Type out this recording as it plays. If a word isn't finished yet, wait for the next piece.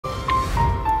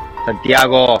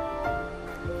Santiago.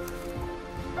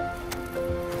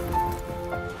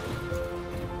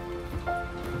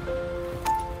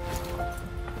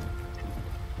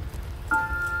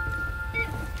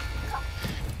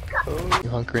 You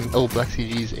hunkering? Oh, Black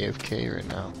CG's AFK right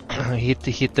now. he hit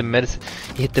the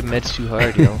meds too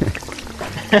hard, yo.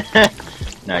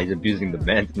 Nah, he's abusing the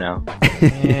vents now.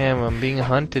 Damn, I'm being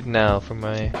hunted now for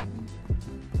my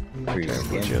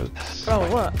Your jokes.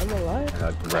 Bro, what? I'm alive?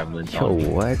 Gremlin. Yo,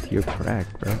 what? You're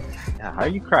cracked, bro. Yeah, how are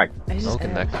you cracked?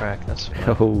 Smoking that crack, that's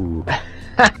fine. Oh.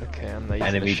 Okay, I'm not using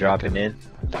Enemy the dropping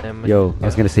shotgun. in. Yo, I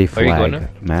was gonna say Are you flag. going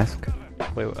Mask?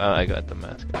 Wait, I got the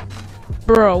mask.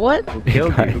 Bro, what? Who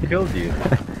killed you? Who killed you?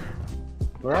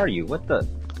 Where are you? What the?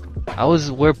 I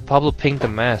was where Pablo pinged the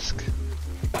mask.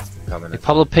 Coming.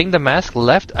 Pablo pinged the mask,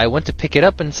 left, I went to pick it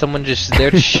up and someone just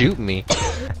there to shoot me.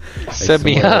 Set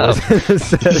me up.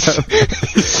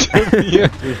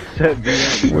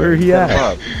 Where he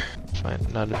at? Fine,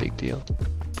 not a big deal.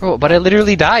 Bro, but I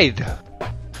literally died.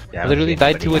 Yeah, I literally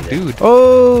died to a dude.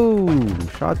 Oh!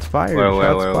 Shots fired. Where,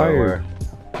 Shots fired.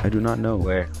 I do not know.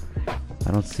 Where?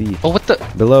 I don't see. Oh, what the?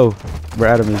 Below. Where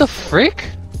Adam is. What the frick?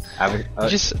 I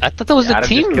thought that was a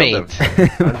teammate.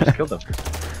 I just killed him.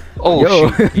 Oh, Yo,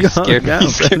 shoot. You scared me. down, You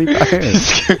scared me. friendly You fire.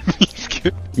 scared me. You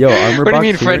scared me. Yo, armor What do you box mean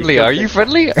here. friendly? Are you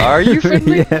friendly? Are you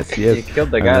friendly? Yes, yes. You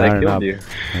killed the I'm guy not that an killed op. you.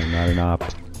 I'm not an op.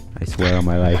 I swear on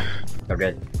my life.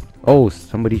 Okay. Oh,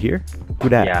 somebody here? Who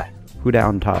that? Yeah. Who that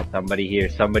on top? Somebody here.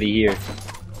 Somebody here.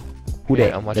 Who Yeah,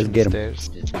 that? I'm Let's watching get the him.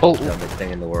 stairs. Just Oh. the dumbest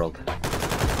thing in the world.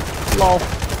 Lol.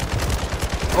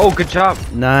 Oh, good job.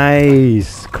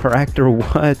 Nice. Cracked or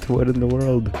what? What in the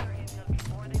world?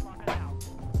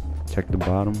 Check the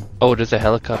bottom. Oh, there's a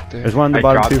helicopter. There's one on the I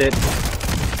bottom dropped too. it.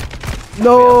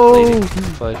 No!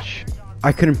 Fudge.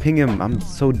 I couldn't ping him. I'm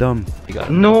so dumb. You got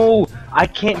him. No, I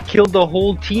can't kill the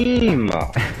whole team.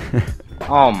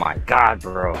 Oh my god,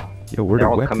 bro. Yo, where They're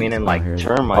the all weapons coming in down like here?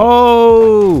 termites.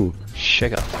 Oh!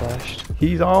 Shit, got flashed.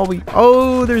 He's always.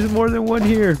 Oh, there's more than one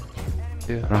here.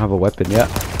 Yeah. I don't have a weapon yet.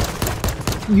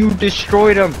 You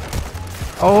destroyed him.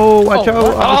 Oh, watch out!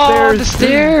 Oh, On the the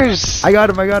stairs. stairs! I got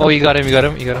him. I got him. Oh, you got him, you got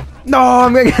him, you got him. No,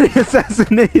 I'm gonna get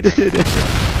assassinated.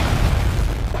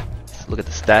 Look at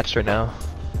the stats right now.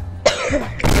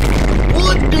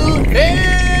 What the hell?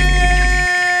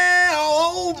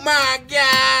 Oh my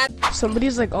god!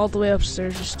 Somebody's like all the way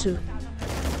upstairs just too.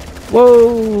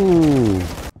 Whoa!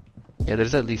 Yeah,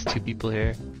 there's at least 2 people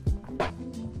here.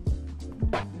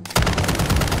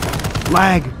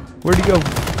 Lag. Where'd he go?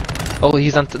 Oh,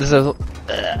 he's on. There's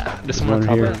someone on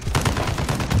top here. of him.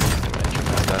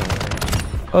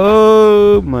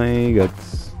 Oh my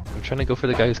guts. I'm trying to go for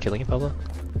the guy who's killing you, Pablo.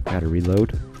 Gotta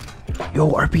reload. Yo,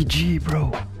 RPG,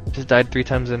 bro. Just died 3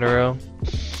 times in a row.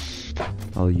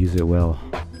 I'll use it well.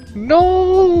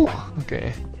 No!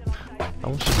 Okay. I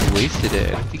almost just wasted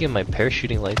it. I need to get my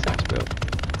parachuting license, bro.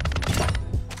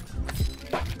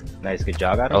 Nice, good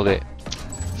job, Adam. Okay.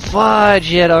 Fudge,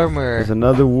 he had armor. There's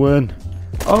another one.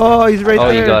 Oh, he's right there.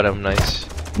 Oh, you got him. Nice.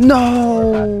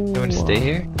 No. You want to stay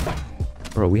here?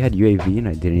 Bro, we had UAV and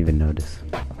I didn't even notice.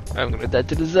 I'm gonna dead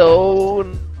to the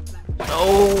zone.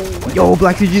 No. Yo,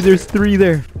 Black CG, there's 3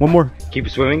 there. One more. Keep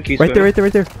swimming, keep Right swimming. there, right there,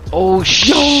 right there. Oh, I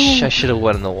should have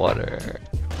went in the water.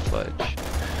 Fudge.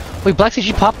 Wait, Black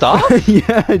CG popped off?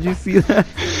 Yeah, did you see that?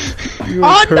 You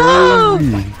Oh, no!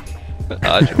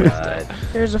 crazy.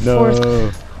 There's a No. fourth.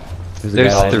 There's a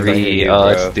There's guy- 3. bro. Oh,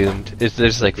 it's doomed.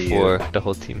 There's like To 4. you. The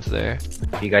whole team's there.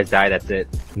 If you guys die, that's it.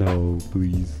 No,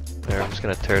 please. There, I'm just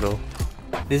gonna turtle.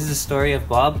 This is the story of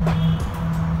Bob.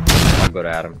 I'll go to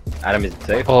Adam. Adam, is it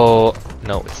safe? Oh,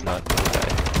 no, it's not. He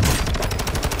died.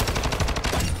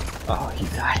 Oh, he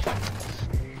died.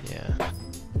 Yeah.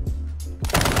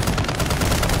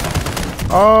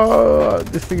 Oh,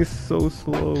 this thing is so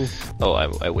slow. Oh,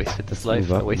 I wasted this Let's life.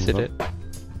 move I up, wasted move it.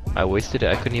 I wasted it.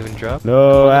 I couldn't even drop.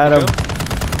 No, Let me Adam. drop.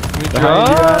 Let me Behind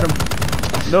you, drop. Adam.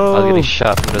 No. I was getting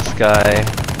shot from the sky.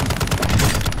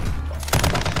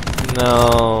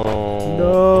 No.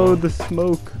 No, the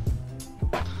smoke.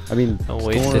 I mean, I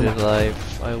wasted storm. a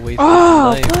life. I wasted Oh, a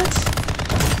life. what?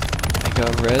 I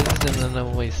got rezzed and then I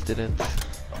wasted it.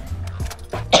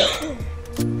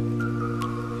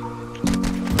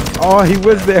 Oh, he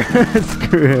was there.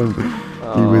 Screw him.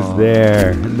 He was Oh.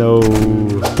 there. No.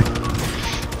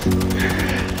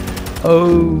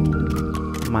 Oh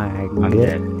my I'm god.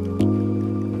 dead.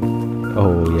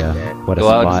 Oh yeah. Dead. What a Go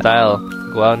out in spot. style.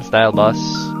 Go out in style, boss.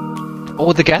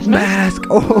 Oh, the gas mask.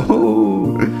 Mask.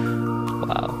 Oh.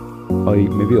 Wow. Oh, you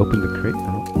maybe open the crate.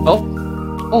 Oh.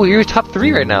 Oh. Oh, you're top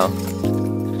 3 right now.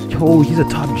 Yo, he's a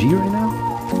top G right now.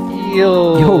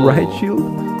 Yo. Yo, riot shield.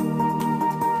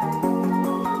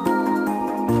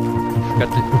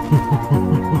 forgot to.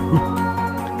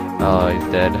 Oh, he's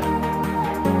dead.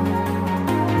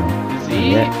 Is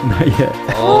he? Not yet. Not yet.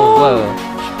 Oh, whoa.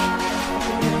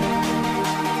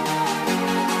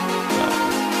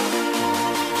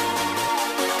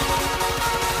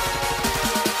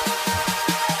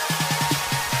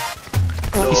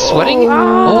 He's sweating?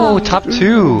 Oh, top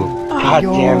 2. God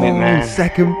damn it, man.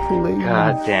 Second place.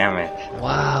 God damn it.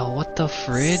 Wow, what the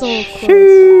fridge? So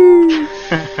close.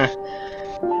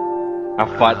 I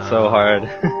fought so hard.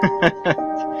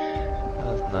 That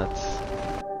was nuts.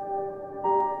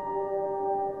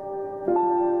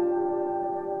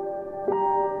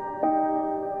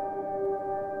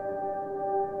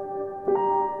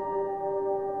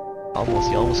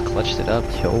 You almost clutched it up.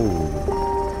 Yo.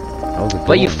 That was a good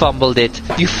But you one. fumbled it.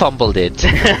 You fumbled it.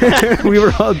 We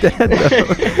were all dead though.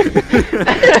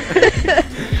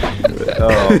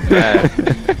 Oh man.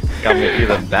 Got me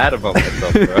feeling bad about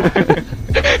myself, bro.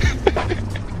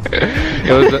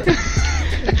 It was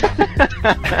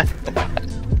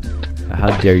How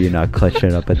dare you not clutch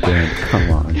it up at the end? Come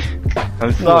on.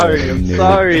 I'm sorry, I'm noob.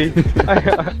 sorry.